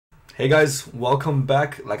Hey guys, welcome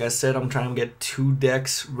back. Like I said, I'm trying to get 2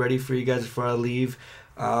 decks ready for you guys before I leave.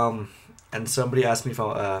 And somebody asked me if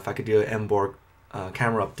I could do an Emboar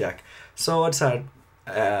Camerupt deck. So I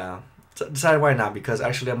decided why not, because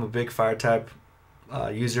actually I'm a big fire type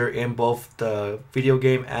user in both the video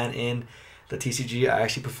game and in the TCG. I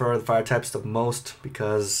actually prefer the fire types the most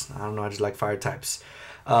because, I don't know, I just like fire types.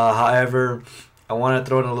 However, I want to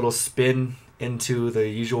throw in a little spin into the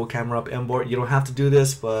usual Camerupt Emboar. You don't have to do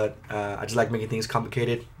this, but I just like making things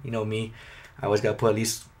complicated. You know me, I always got to put at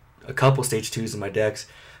least a couple stage 2s in my decks.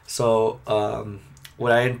 So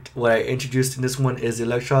what I introduced in this one is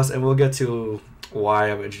Eelektross, and we'll get to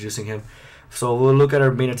why I'm introducing him. So we'll look at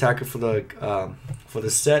our main attacker for the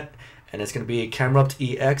set, and it's gonna be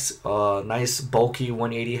Camerupt-EX, nice bulky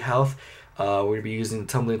 180 health. We're gonna be using the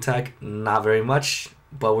tumbling attack, not very much,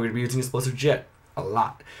 but we're gonna be using Explosive Jet a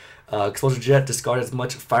lot. Explosive Jet, discard as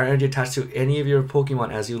much fire energy attached to any of your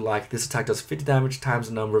Pokemon as you like. This attack does 50 damage times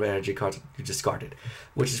the number of energy cards you discarded,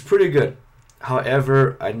 which is pretty good.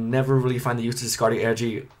 However, I never really find the use of discarding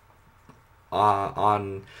energy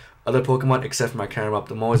on other Pokemon except for my Camerupt.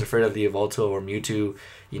 I'm always afraid of the Evolto or Mewtwo,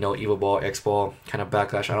 you know, Evo Ball, X Ball kind of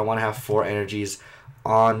backlash. I don't want to have 4 energies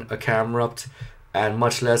on a Camerupt, and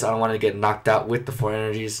much less I don't want to get knocked out with the 4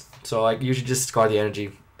 energies. So I usually just discard the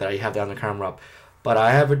energy that I have down the Camerupt. But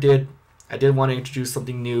I did want to introduce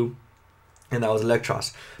something new, and that was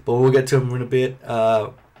Eelektross. But we'll get to him in a bit.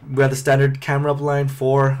 We have the standard Camerupt line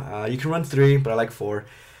 4. You can run 3, but I like 4.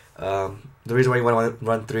 The reason why you want to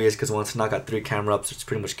run 3 is because once you knock out 3 Camerupts, it's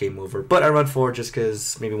pretty much game over. But I run 4 just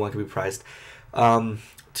because maybe one could be prized. 2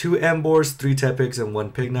 Emboars, 3 Tepics, and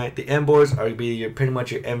 1 Pignite. The Emboars are going to be pretty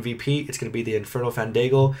much your MVP. It's going to be the Infernal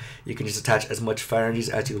Fandango. You can just attach as much fire energies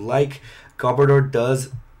as you like. Gobardor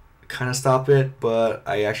does kind of stop it, but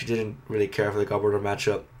I actually didn't really care for the Gobardor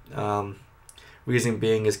matchup. Reason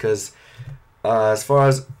being is because as far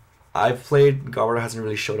as I've played, Gobardor hasn't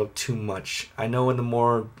really showed up too much. I know in the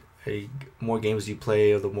more games you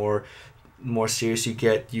play, or the more serious you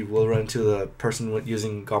get, you will run into the person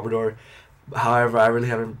using Gobardor. However, I really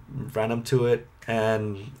haven't ran into it,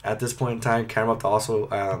 and at this point in time, Camerupt also,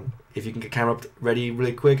 if you can get Camerupt ready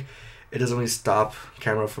really quick, it doesn't really stop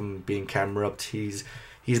Camerupt from being Camerupt.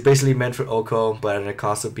 He's basically meant for Oko, but at a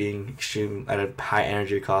cost of being extreme, at a high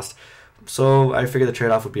energy cost. So I figured the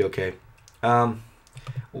trade-off would be okay.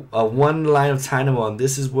 One line of Dynamo, and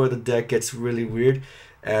this is where the deck gets really weird.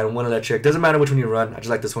 And 1 electric. Doesn't matter which one you run. I just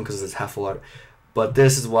like this one because it's half a lot. But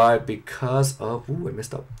this is why, because of I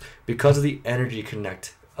messed up. Because of the energy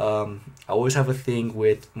connect. I always have a thing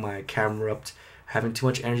with my Camerupt having too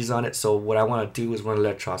much energies on it. So what I want to do is run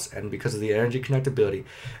Eelektross, and because of the energy connectability,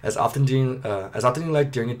 as often you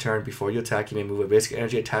like during a turn before you attack, you may move a basic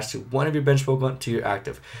energy attached to one of your bench Pokemon to your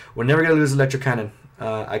active. We're never gonna lose Electric Cannon.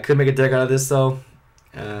 I could make a deck out of this though,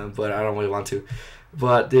 but I don't really want to.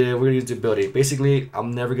 But we're gonna use the ability. Basically,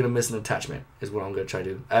 I'm never gonna miss an attachment. Is what I'm gonna try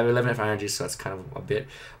to do. I have 11 fire energy, so that's kind of a bit.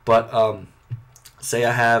 But say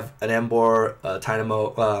I have an Emboar,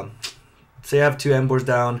 Dynamo. Say I have 2 Emboars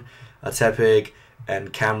down, a Tepig,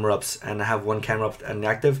 and Camerupts, and I have 1 Camerupt and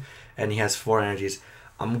active, and he has 4 energies.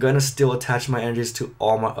 I'm gonna still attach my energies to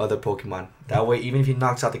all my other Pokemon. That way, even if he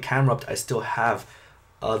knocks out the Camerupt, I still have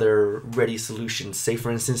other ready solutions. Say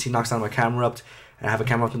for instance, he knocks out my Camerupt, and I have a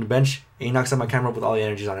Camerupt on the bench, and he knocks out my Camerupt with all the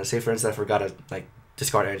energies on it. Say for instance, I forgot to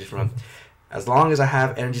discard energies from him. As long as I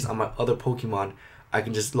have energies on my other Pokemon, I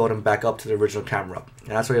can just load him back up to the original Camerupt,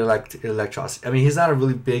 and that's why I like Eelektross. I mean, he's not a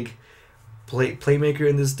really big playmaker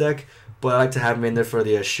in this deck, but I like to have him in there for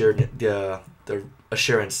the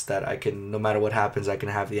assurance that I can, no matter what happens, I can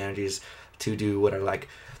have the energies to do what I like.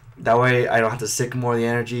 That way, I don't have to sick more of the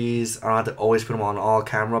energies. I don't have to always put them on all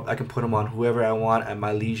Camerupt. I can put them on whoever I want at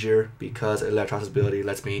my leisure, because Eelektross' ability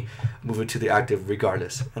lets me move it to the active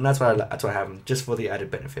regardless, and that's why I have him, just for the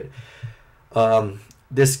added benefit.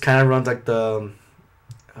 This kind of runs like the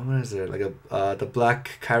what is it, like the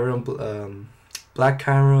Black Chiron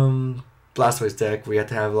Blastoise deck, where you have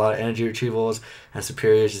to have a lot of energy retrievals and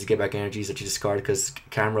superiors just to get back energies that you discard, because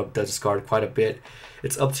Camerupt does discard quite a bit.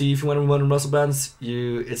 It's up to you if you want to run Muscle Bands.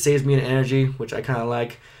 It saves me an energy, which I kind of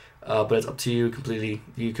like, but it's up to you completely.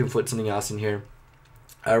 You can put something else in here.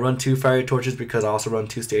 I run 2 Fiery Torches because I also run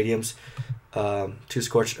 2 Stadiums, 2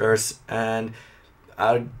 Scorched Earths, and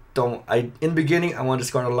in the beginning I want to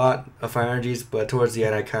discard a lot of fire energies, but towards the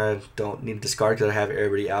end I kind of don't need to discard because I have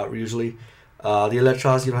everybody out usually. The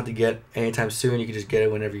Eelektross you don't have to get anytime soon. You can just get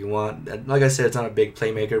it whenever you want. And like I said, it's not a big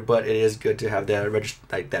playmaker, but it is good to have that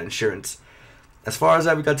that insurance. As far as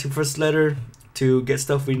that, we got 2 First Letter to get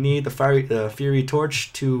stuff we need. The Fury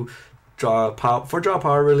Torch to draw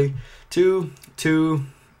power, really. 2,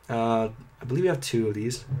 I believe we have 2 of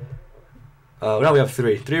these. No, we have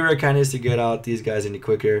 3. 3 rare candies to get out these guys any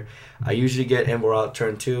quicker. I usually get Emboar out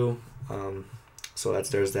turn 2. So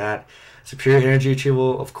there's that. Superior energy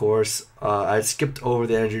retrieval, of course. I skipped over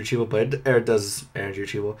the energy retrieval, but it does energy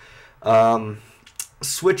retrieval.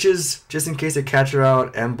 Switches, just in case they catch her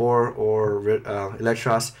out, Emboar or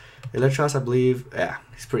Eelektross. Eelektross, I believe, yeah,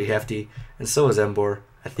 he's pretty hefty. And so is Emboar.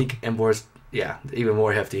 I think Emboar's, yeah, even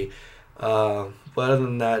more hefty. But other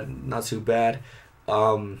than that, not too bad.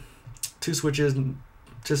 2 switches,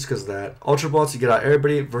 just because of that. Ultra Ball to get out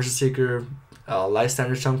everybody. Versus Seeker, Life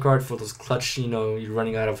Standard trump card for those clutch, you know, you're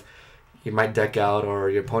running out of, you might deck out, or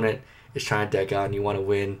your opponent is trying to deck out and you want to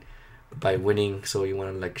win by winning, so you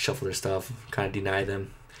want to like shuffle their stuff, kind of deny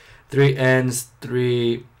them. 3 Ends,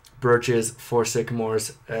 3 Birches, 4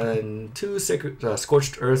 Sycamores, and 2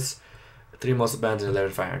 Scorched Earths, 3 Muscle Bands, and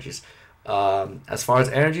 11 Fire Energies. As far as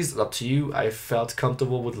energies, it's up to you. I felt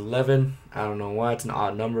comfortable with 11. I don't know why, it's an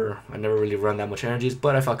odd number. I never really run that much energies,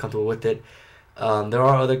 but I felt comfortable with it. There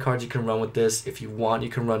are other cards you can run with this. If you want, you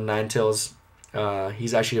can run Ninetales.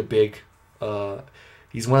 He's actually a big,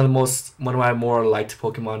 he's one of my more liked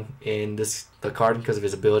Pokemon in the card because of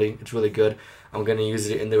his ability. It's really good. I'm gonna use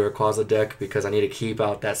it in the Rayquaza deck because I need to keep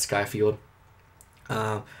out that Skyfield.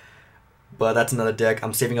 But that's another deck.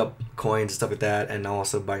 I'm saving up coins and stuff like that, and I'm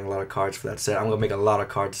also buying a lot of cards for that set. I'm gonna make a lot of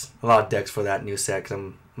cards, a lot of decks for that new set because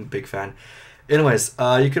I'm a big fan. Anyways,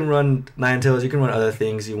 you can run Ninetales, you can run other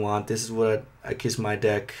things you want. This is what keeps my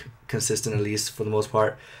deck consistent, at least for the most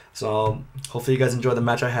part. So hopefully you guys enjoy the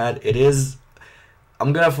match I had. It is,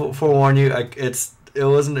 I'm gonna forewarn you, it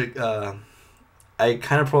wasn't, I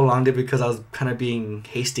kind of prolonged it because I was kind of being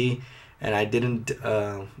hasty and I didn't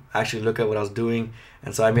actually look at what I was doing,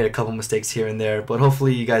 and so I made a couple mistakes here and there, but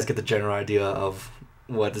hopefully you guys get the general idea of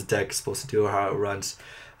what this deck is supposed to do or how it runs.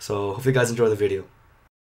 So hopefully you guys enjoy the video.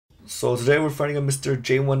 So today we're fighting a Mr.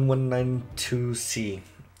 J1192C,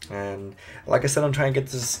 and like I said, I'm trying to get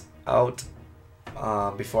this out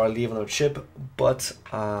before I leave on the chip, but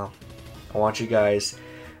I want you guys,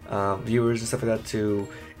 viewers and stuff like that, to,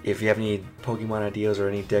 if you have any Pokemon ideas or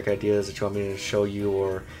any deck ideas that you want me to show you,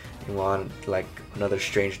 or you want like another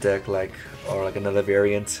strange deck, or like another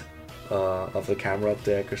variant of the Camerupt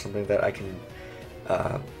deck or something, that I can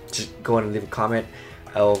just go in and leave a comment.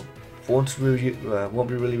 Won't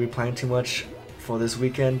be really replying too much for this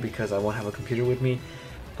weekend because I won't have a computer with me.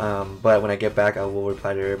 But when I get back, I will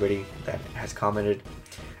reply to everybody that has commented.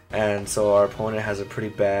 And so our opponent has a pretty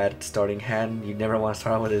bad starting hand. You never want to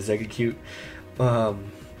start out with a Execute.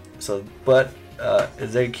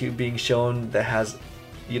 Execute being shown that has,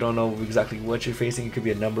 you don't know exactly what you're facing. It could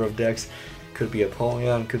be a number of decks. Could be a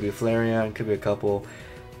Polion, could be a Flareon, could be a couple.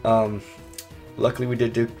 Luckily we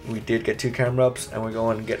did get 2 Camerupts, and we're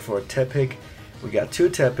going to get for a Tepig. We got 2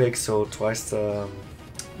 Tepigs, so twice the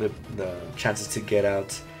chances to get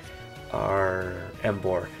out our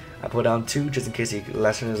Emboar. I put down 2 just in case he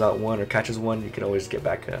lessens out 1 or catches 1. You can always get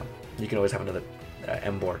back. You can always have another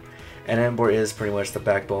Emboar, and Emboar is pretty much the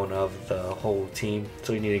backbone of the whole team,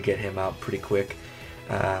 so you need to get him out pretty quick.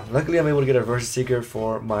 Luckily, I'm able to get a Versus Seeker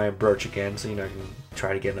for my Birch again, so I can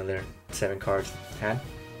try to get another 7 cards hand.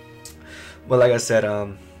 But like I said,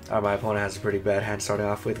 my opponent has a pretty bad hand starting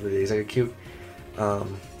off with the Execute.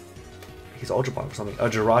 He's Ultra Ball or something. A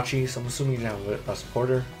Jirachi, so I'm assuming you have a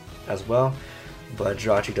supporter as well. But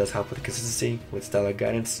Jirachi does help with consistency with Stellar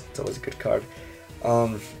Guidance. It's always a good card.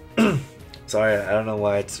 Sorry, I don't know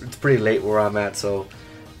why it's pretty late where I'm at, so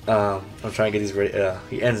I'm trying to get these ready.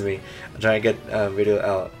 He ends me. I'm trying to get video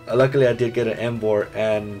out. Luckily, I did get an Emboar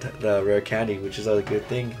and the rare candy, which is a good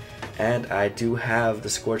thing. And I do have the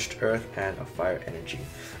Scorched Earth and a Fire Energy.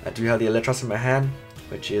 I do have the Eelektross in my hand,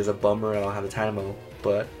 which is a bummer. I don't have the Tynamo,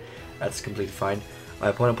 but that's completely fine. My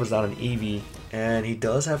opponent puts down an Eevee, and he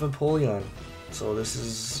does have a Polion. So this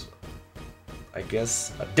is, I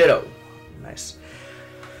guess, a Ditto. Nice.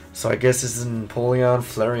 So I guess this is an Polion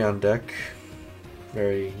Flareon deck.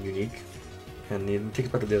 Very unique. And he takes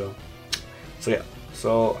back the Ditto. So yeah.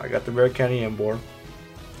 So I got the Rare Candy Emboar.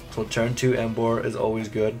 So turn 2 Emboar is always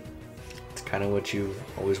good. It's kind of what you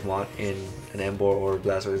always want in an Emboar or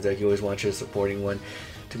Blastoise deck. You always want your supporting one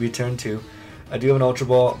to be turn 2. I do have an Ultra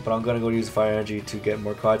Ball, but I'm going to go use Fire Energy to get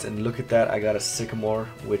more cards. And look at that, I got a Sycamore,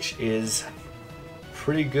 which is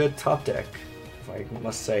pretty good top deck, if I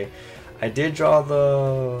must say. I did draw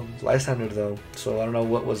the Lysander though, so I don't know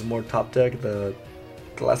what was more top deck, the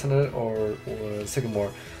Lysander or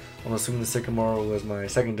Sycamore. I'm assuming the Sycamore was my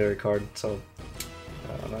secondary card, so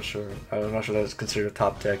I'm not sure. I'm not sure that's considered a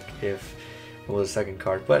top deck if it was a second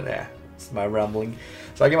card, but yeah, It's my rambling.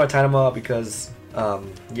 So I get my Tynamo out because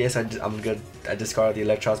yes, I'm good. I discarded the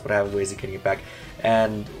Eelektross, but I have ways of getting it back.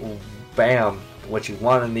 And bam, what you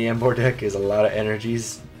want in the Emboar deck is a lot of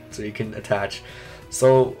energies so you can attach.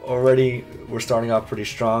 So already we're starting off pretty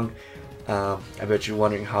strong. I bet you're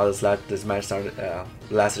wondering how this match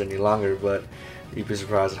lasted any longer, but you'd be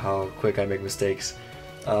surprised at how quick I make mistakes.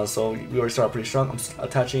 So we already started pretty strong. I'm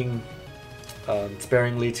attaching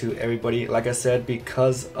sparingly to everybody. Like I said,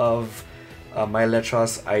 because of my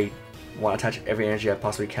Eelektross, I want to attach every energy I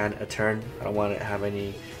possibly can a turn. I don't want to have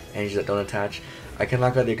any energies that don't attach. I can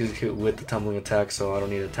knock out the execute with the tumbling attack, so I don't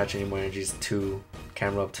need to attach any more energies to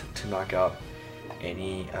Camerupt to knock out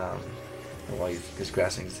any while he's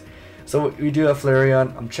grassing. So we do have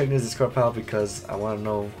Flareon. I'm checking his discard pile because I want to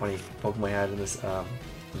know how many Pokemon he had in this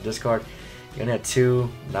discard. He only had 2,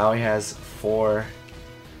 now he has 4.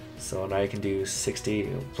 So now you can do 60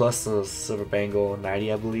 plus the Silver Bangle,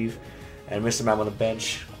 90 I believe. And Mr. Mime on the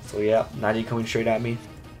bench. So yeah, 90 coming straight at me.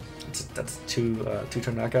 That's two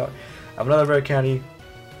turn knockout. I have another Rare Candy.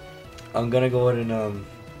 I'm gonna go ahead and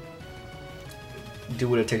do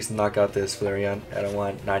what it takes to knock out this Flareon. I don't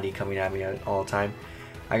want 90 coming at me at all time.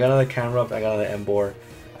 I got another Camerupt, I got another Emboar.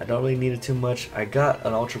 I don't really need it too much. I got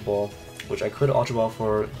an Ultra Ball, which I could Ultra Ball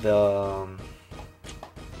for the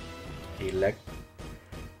Eelektross,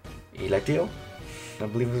 I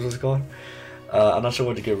believe this was called. I'm not sure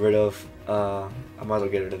what to get rid of. I might as well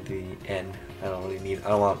get it at the end. I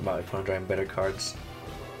don't want my opponent drawing better cards.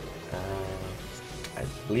 I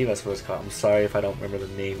believe that's what it's called. I'm sorry if I don't remember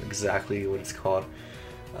the name exactly what it's called.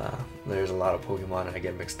 There's a lot of Pokemon and I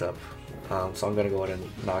get mixed up. So I'm gonna go ahead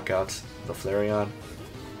and knock out the Flareon.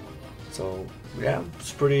 So yeah,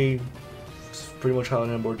 it's pretty much how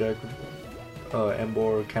an Emboar deck,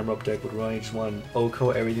 Emboar Camerupt deck would run. You just want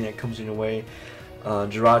Oko everything that comes in your way.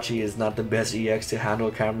 Jirachi is not the best EX to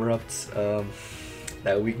handle Camerupt's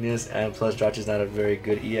that weakness, and plus Jirachi is not a very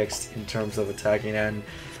good EX in terms of attacking and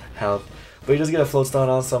health. But he does get a Float Stone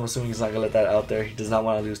on, so I'm assuming he's not going to let that out there. He does not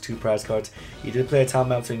want to lose 2 prize cards. He did play a time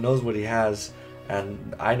map, so he knows what he has,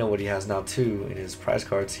 and I know what he has now too in his prize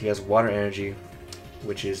cards. He has Water Energy,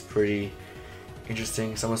 which is pretty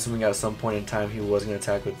interesting. So I'm assuming at some point in time he was going to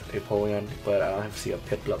attack with Apollyon, but I don't have to see a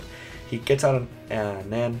Piplup. He gets out an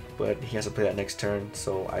Nan, but he has to play that next turn,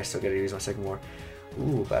 so I still get to use my second more.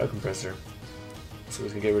 Ooh, Battle Compressor. So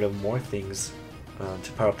he's going to get rid of more things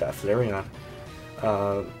to power up that Flareon.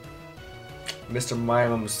 Mr.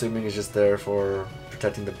 Mime, I'm assuming, is just there for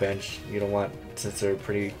protecting the bench. You don't want, since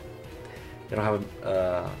they don't have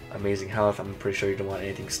amazing health, I'm pretty sure you don't want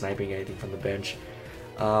anything sniping anything from the bench.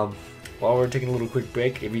 While we're taking a little quick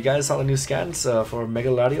break, if you guys saw the new scans for Mega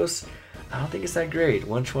Latios, I don't think it's that great.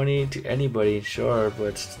 120 to anybody, sure,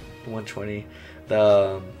 but 120.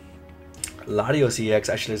 The Latios EX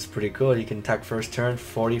actually is pretty good. He can attack first turn,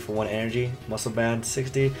 40 for 1 energy, Muscle Band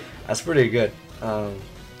 60. That's pretty good. I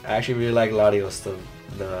actually really like Latios,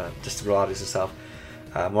 just the Latios itself.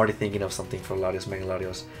 I'm already thinking of something for Latios, Mega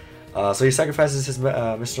Latios. So he sacrifices his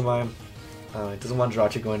Mr. Mime. He doesn't want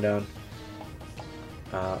Jirachi going down.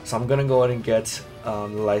 So I'm gonna go ahead and get the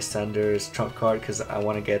Lysander's trump card because I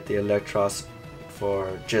want to get the Eelektross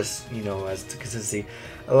for just, you know, as the consistency.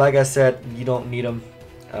 Like I said, you don't need them,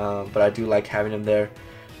 but I do like having them there.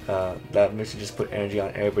 That makes you just put energy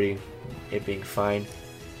on everybody, it being fine.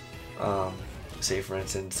 Say for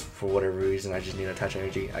instance, for whatever reason I just need to attach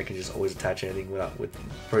energy, I can just always attach anything with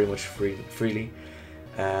pretty much freely.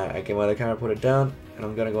 I get my other camera, put it down, and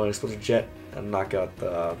I'm gonna go and Explosive Jet and knock out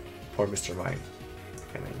the poor Mr. Mime.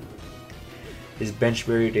 I mean, his bench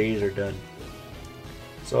barrier days are done.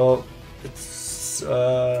 So it's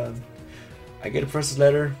I get a Princess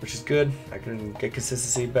Letter, which is good. I can get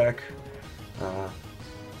consistency back.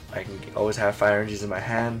 I can always have fire energies in my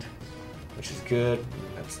hand, which is good.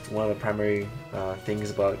 That's one of the primary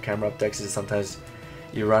things about Camerupt decks is sometimes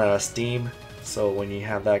you run out of steam. So when you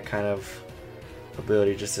have that kind of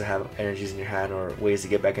ability just to have energies in your hand or ways to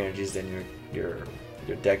get back energies, then your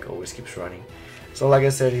deck always keeps running. So like I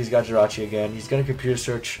said, he's got Jirachi again. He's gonna computer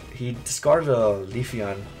search. He discarded a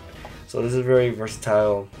Leafeon, so this is a very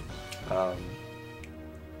versatile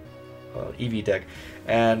EV deck,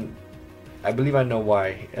 and I believe I know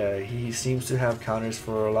why. He seems to have counters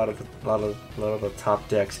for a lot of the top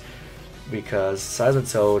decks because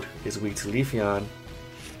Seismitoad is weak to Leafeon,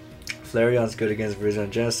 Flareon's good against Virizion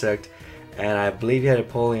and Genesect, and I believe he had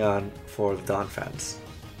Apollyon for the Donphans.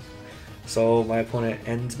 So my opponent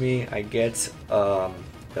ends me. I get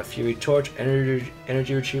the Fury Torch, energy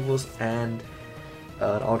retrievals, and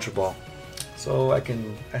an Ultra Ball. So I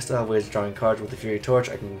still have ways of drawing cards with the Fury Torch.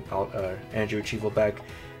 I can energy retrieval back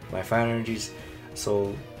my fire energies.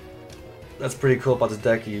 So that's pretty cool about this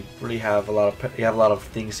deck. You really have a lot of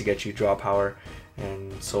things to get you draw power,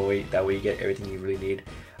 and so that way you get everything you really need.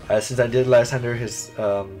 Since I did Lysander his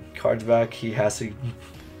cards back, he has to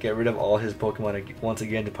get rid of all his Pokemon once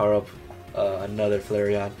again to power up another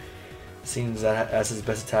Flareon. Seems that as his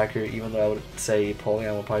best attacker, even though I would say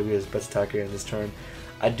Empoleon will probably be his best attacker in this turn.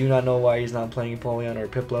 I do not know why he's not playing Empoleon or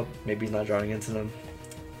Piplup. Maybe he's not drawing into them.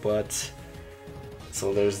 But,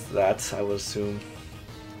 so there's that, I would assume.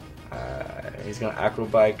 He's gonna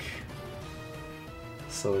Acrobike.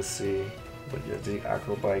 So let's see. What does the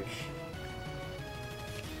Acrobike?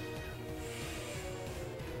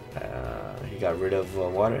 He got rid of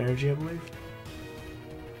Water Energy, I believe.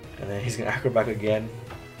 And then he's gonna Acrobike again.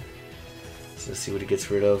 So let's see what he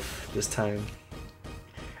gets rid of this time.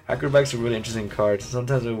 Acrobike's a really interesting card.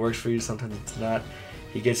 Sometimes it works for you, sometimes it's not.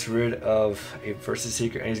 He gets rid of a Versus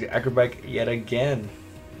Seeker, and he's gonna Acrobike yet again.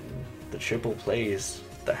 The triple plays,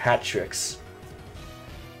 the hat tricks.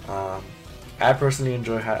 I personally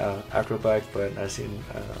enjoy Acrobike, but I've seen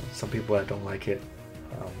some people that don't like it.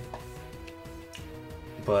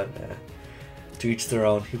 But to each their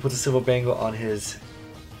own. He puts a Silver Bangle on his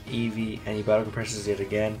Eevee, and he Battle Compresses yet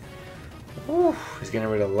again. Woo, he's getting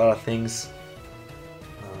rid of a lot of things.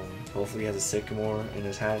 Hopefully he has a Sycamore in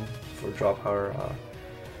his hand for draw power.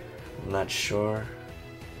 I'm not sure,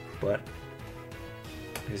 but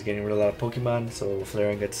he's getting rid of a lot of Pokemon, so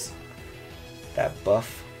Flareon gets that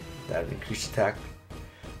buff, that increased attack.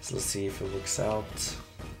 So let's see if it works out.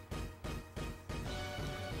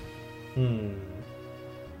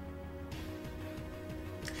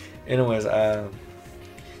 Anyways,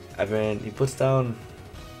 he puts down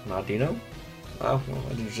Audino. Oh, well,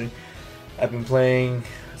 that's interesting. I've been playing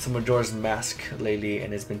some Majora's Mask lately,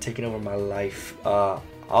 and it's been taking over my life.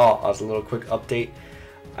 As a little quick update,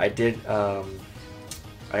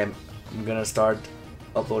 I'm gonna start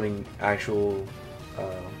uploading actual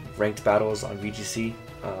ranked battles on VGC.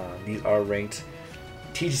 These are ranked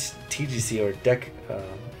TGC or deck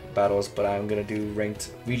battles, but I'm gonna do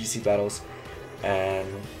ranked VGC battles, and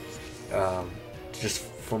just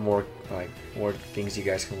for more things you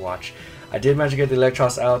guys can watch. I did manage to get the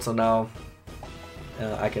Eelektross out, so now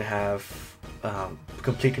I can have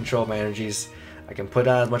complete control of my energies. I can put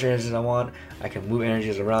down as much energy as I want. I can move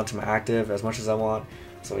energies around to my active as much as I want.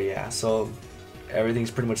 So yeah, so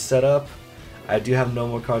everything's pretty much set up. I do have no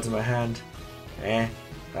more cards in my hand.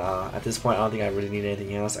 At this point, I don't think I really need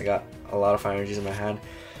anything else. I got a lot of fire energies in my hand.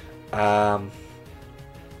 I'm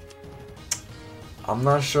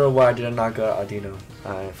not sure why I didn't knock out Audino.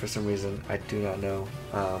 For some reason, I do not know.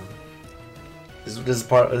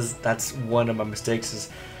 That's one of my mistakes. Is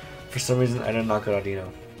for some reason I didn't knock out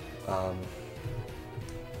Audino.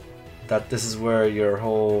 This is where your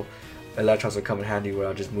whole Eelektross will come in handy, where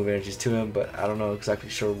I'll just move energies to him. But I don't know exactly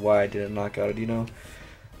sure why I didn't knock out Audino.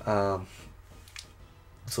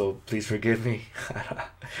 So please forgive me.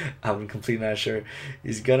 I'm completely not sure.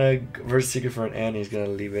 He's gonna Versus Seeker for an N. He's gonna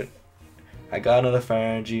leave it. I got another fire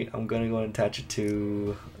energy. I'm gonna go and attach it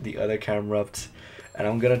to the other Camerupt, and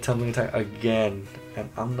I'm gonna Tumbling Attack again, and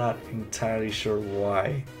I'm not entirely sure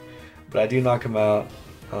why, but I do knock him out.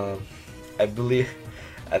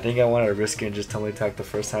 I think I wanted to risk it and just Tumbling Attack the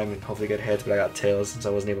first time and hopefully get heads, but I got tails since I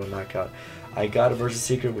wasn't able to knock out. I got a Versus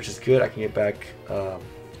Seeker, which is good. I can get back a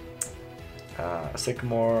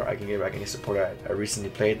Sycamore. I can get back any support I recently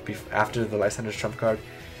played after the Lysander's trump card.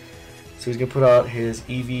 So he's gonna put out his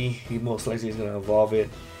Eevee. He most likely is gonna evolve it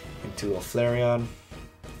into a Flareon,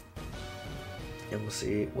 and we'll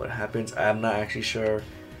see what happens. I'm not actually sure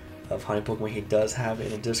of how many Pokemon he does have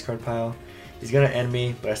in a discard pile. He's gonna end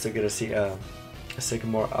me, but I still get a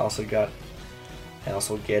Sycamore. I also get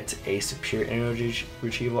a Superior Energy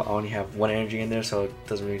Retrieval. I only have one energy in there, so it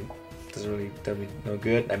doesn't really do me no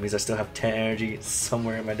good. That means I still have 10 energy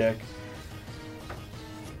somewhere in my deck.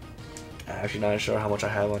 I'm actually not sure how much I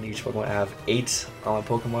have on each Pokemon. I have 8 on my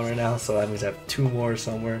Pokemon right now, so that means I have 2 more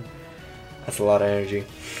somewhere. That's a lot of energy.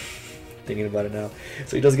 Thinking about it now.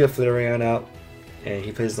 So he does get Flareon out, and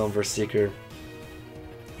he plays his own Versus Seeker.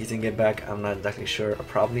 He's gonna get back, I'm not exactly sure,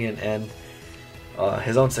 probably an N.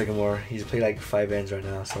 His own Sycamore. He's played like 5 Ns right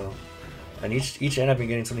now, so. And each N I've been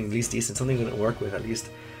getting something at least decent, something to work with at least.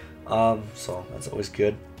 So that's always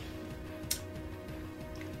good.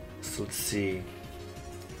 So let's see.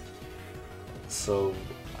 So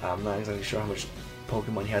I'm not exactly sure how much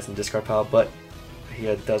Pokemon he has in discard pile, but he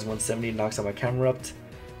does 170, knocks out my Camerupt.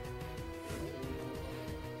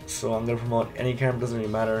 So I'm gonna promote any Camerupt, doesn't really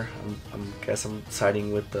matter. I guess I'm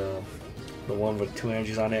siding with the one with 2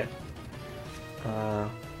 energies on it. I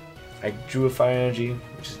drew a fire energy,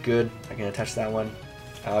 which is good. I can attach that one.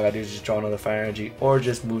 All I gotta do is just draw another fire energy or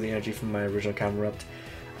just move the energy from my original Camerupt.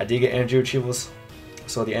 I did get energy retrievals,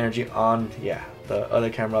 so the energy on, yeah, the other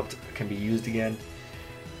Camerupt can be used again.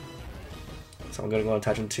 So I'm gonna go and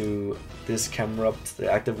attach them to this Camerupt,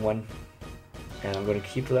 the active one, and I'm gonna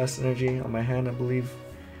keep the last energy on my hand, I believe.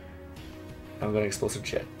 I'm gonna Explosive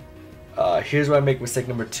Jet. Here's where I make mistake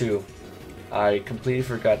number 2. I completely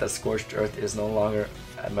forgot that Scorched Earth is no longer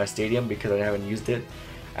at my stadium because I haven't used it.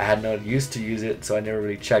 I had no use to use it, so I never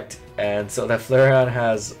really checked. And so that Flareon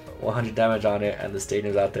has 100 damage on it, and the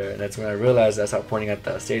stadium's out there. And that's when I realized, I started pointing at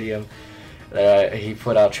the stadium, that he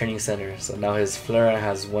put out Training Center. So now his Flareon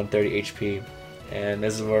has 130 HP. And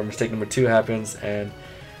this is where mistake number 2 happens. And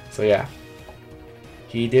so yeah,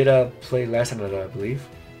 he did play last time, I believe,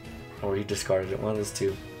 or he discarded it, one of those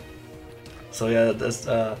two. So yeah, that's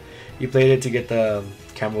he played it to get the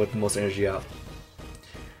camera with the most energy out.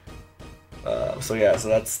 So yeah, so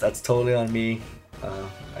that's totally on me.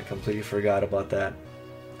 I completely forgot about that.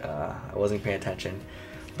 I wasn't paying attention,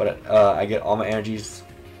 but I get all my energies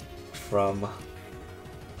from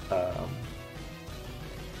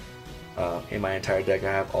in my entire deck.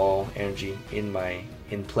 I have all energy in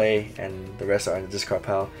play, and the rest are in the discard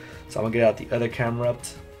pile. So I'm gonna get out the other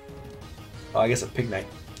Camerupt. Oh, I guess a Pignite.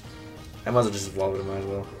 I might as well just evolve it, I might as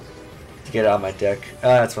well, to get it out of my deck.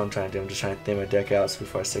 That's what I'm trying to do. I'm just trying to thin my deck out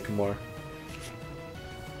before I Sycamore.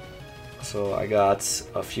 So I got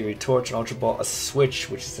a Fury Torch, an Ultra Ball, a Switch,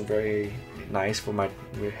 which is very nice for my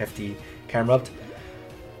hefty Camerupt.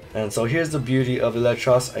 And so here's the beauty of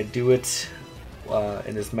Eelektross. I do it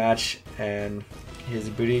in this match, and here's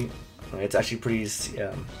the beauty. It's actually pretty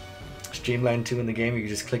streamlined too in the game. You can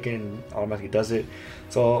just click it and automatically does it.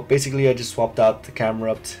 So basically I just swapped out the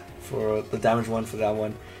Camerupt for the damage one for that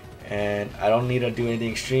one, and I don't need to do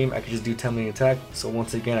anything extreme. I could just do 10 million attack. So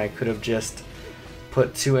once again, I could have just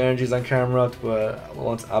put 2 energies on Camerupt, but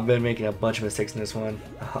once I've been making a bunch of mistakes in this one.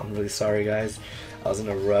 I'm really sorry, guys. I was in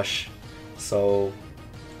a rush. So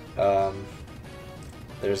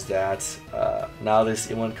there's that. Now this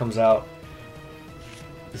one comes out,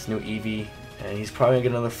 this new Eevee, and he's probably gonna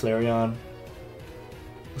get another Flareon.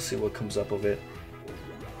 We'll see what comes up of it.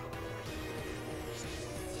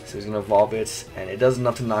 So he's gonna evolve it, and it does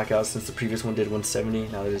enough to knock out, since the previous one did 170.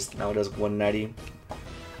 Now it does 190.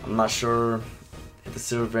 I'm not sure if the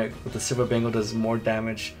Silver Bangle does more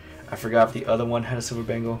damage. I forgot if the other one had a Silver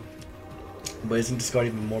Bangle, but he's gonna discard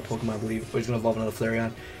even more Pokemon, I believe. But he's gonna evolve another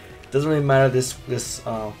Flareon. Doesn't really matter. This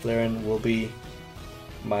Flareon will be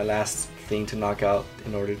my last thing to knock out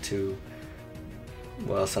in order to,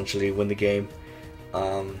 well, essentially win the game.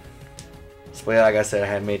 So yeah, like I said, I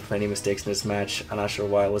had made plenty of mistakes in this match. I'm not sure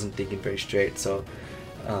why I wasn't thinking very straight, so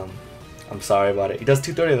I'm sorry about it. He does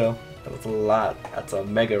 230 though. That was a lot. That's a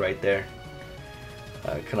mega right there.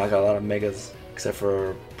 Can knock out a lot of megas, except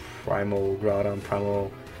for Primal Groudon,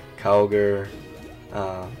 Primal Kyogre,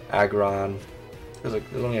 Aggron. There's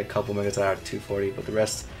only a couple megas that are 240, but the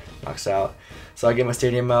rest knocks out. So I get my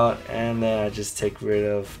stadium out, and then I just take rid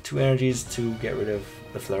of 2 energies to get rid of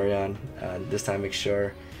the Flareon. This time make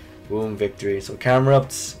sure, boom, victory. So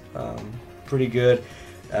Camerupt's pretty good.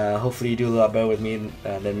 Hopefully you do a lot better with me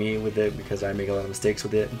than me with it, because I make a lot of mistakes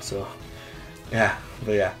with it. So yeah,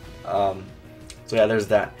 but yeah. So yeah, there's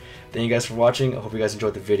that. Thank you guys for watching. I hope you guys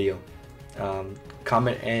enjoyed the video.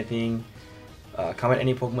 Comment anything. Comment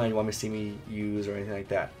any Pokemon you want me to see me use or anything like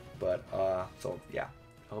that. But so yeah,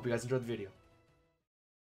 I hope you guys enjoyed the video.